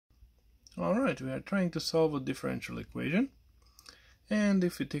Alright, we are trying to solve a differential equation. And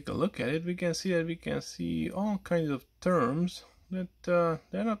if we take a look at it, we can see that we can see all kinds of terms that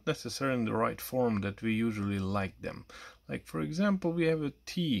they're not necessarily in the right form that we usually like them. Like, for example, we have a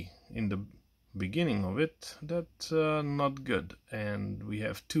t in the beginning of it. That's not good. And we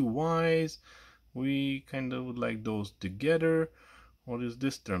have two y's. We kind of would like those together. What is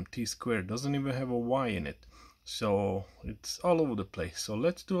this term? T squared doesn't even have a y in it. So it's all over the place. So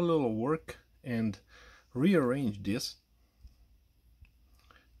let's do a little work and rearrange this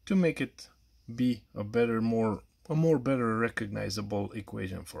to make it be a more better recognizable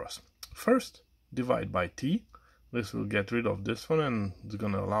equation for us. First, divide by t. This will get rid of this one and it's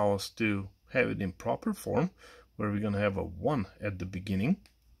going to allow us to have it in proper form, where we're going to have a 1 at the beginning.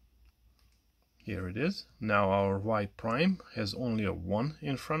 Here it is. Now our y prime has only a 1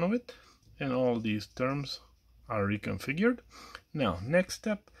 in front of it, and all these terms are reconfigured. Now, next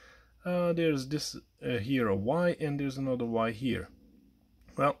step, there's this here a y, and there's another y here.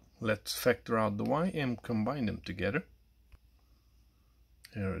 Well, let's factor out the y and combine them together.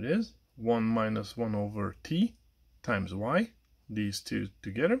 Here it is, 1 minus 1 over t times y, these two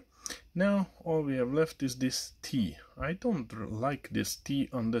together. Now all we have left is this t. I don't like this t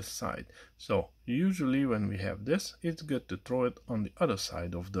on this side, so usually when we have this, it's good to throw it on the other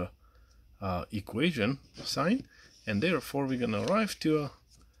side of the equation sign, and therefore we're going to arrive to a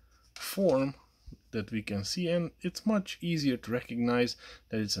form that we can see, and it's much easier to recognize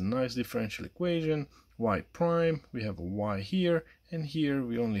that it's a nice differential equation. Y prime, we have a y here, and here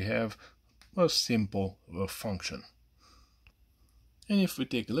we only have a simple function. And if we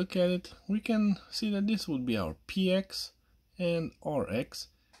take a look at it, we can see that this would be our px and rx,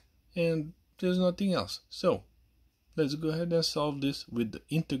 and there's nothing else. So let's go ahead and solve this with the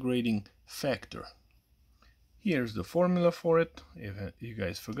integrating factor. Here's the formula for it. If you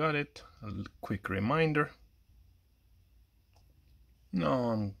guys forgot it, a quick reminder. Now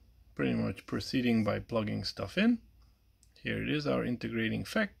I'm pretty much proceeding by plugging stuff in. Here it is, our integrating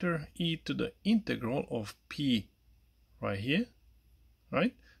factor, e to the integral of p right here,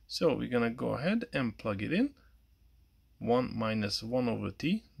 right? So we're gonna go ahead and plug it in. 1 minus 1 over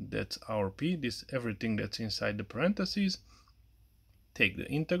t, that's our p, this everything that's inside the parentheses. Take the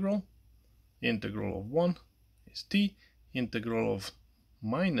integral of 1 is t, integral of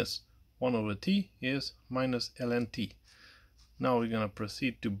minus 1 over t is minus ln t. Now we're going to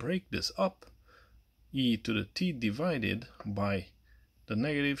proceed to break this up. E to the t divided by the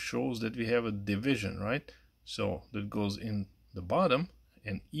negative shows that we have a division, right? So that goes in the bottom,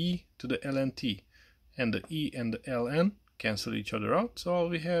 and e to the ln t. And the e and the ln cancel each other out, so all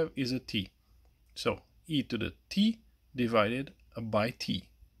we have is a t. So e to the t divided by t.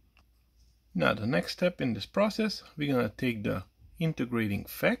 Now the next step in this process, we're going to take the integrating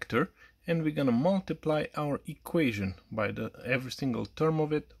factor and we're going to multiply our equation by every single term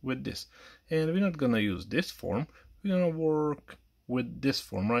of it with this. And we're not going to use this form, we're going to work with this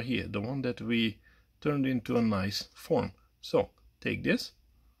form right here, the one that we turned into a nice form. So take this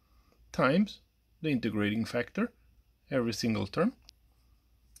times the integrating factor, every single term.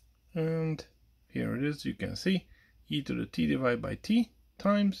 And here it is, you can see e to the t divided by t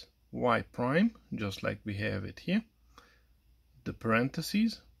times y prime, just like we have it here, the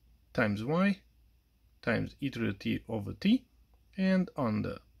parentheses, times y, times e to the t over t, and on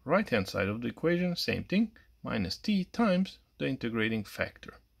the right hand side of the equation, same thing, minus t times the integrating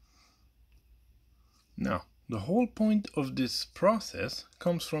factor. Now, the whole point of this process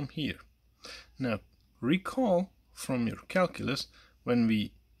comes from here. Now, recall from your calculus when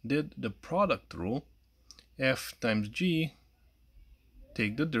we did the product rule, f times g,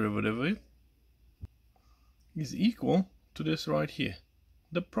 take the derivative of it, is equal to this right here,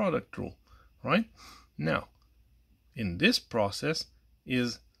 the product rule, right? Now, in this process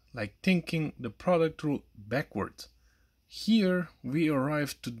is like thinking the product rule backwards. Here we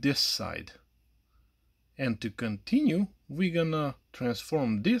arrive to this side, and to continue we're gonna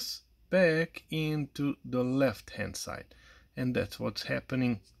transform this back into the left hand side, and that's what's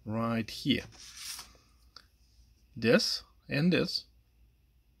happening right here. This and this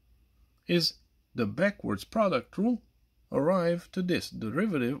is the backwards product rule arrive to this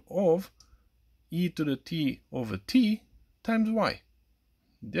derivative of e to the t over t times y.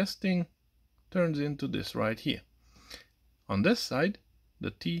 This thing turns into this right here. On this side,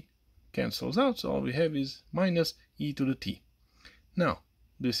 the t cancels out, so all we have is minus e to the t. Now,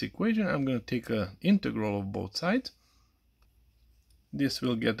 this equation, I'm going to take an integral of both sides. This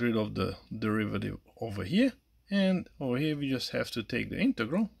will get rid of the derivative over here, and over here we just have to take the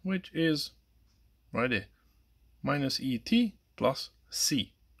integral, which is right there, minus et plus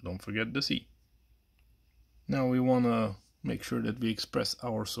c. don't forget the c. Now we want to make sure that we express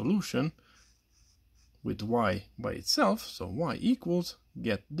our solution with y by itself. So y equals,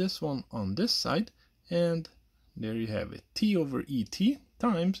 get this one on this side, and there you have it. T over et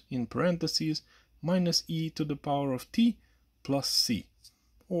times, in parentheses, minus e to the power of t plus c.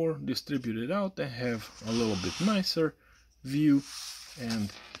 Or distribute it out and have a little bit nicer view,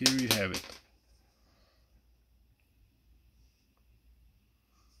 and here you have it.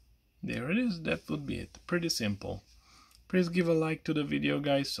 There it is. That would be it. Pretty simple. Please give a like to the video,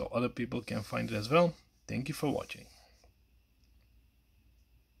 guys, so other people can find it as well. Thank you for watching.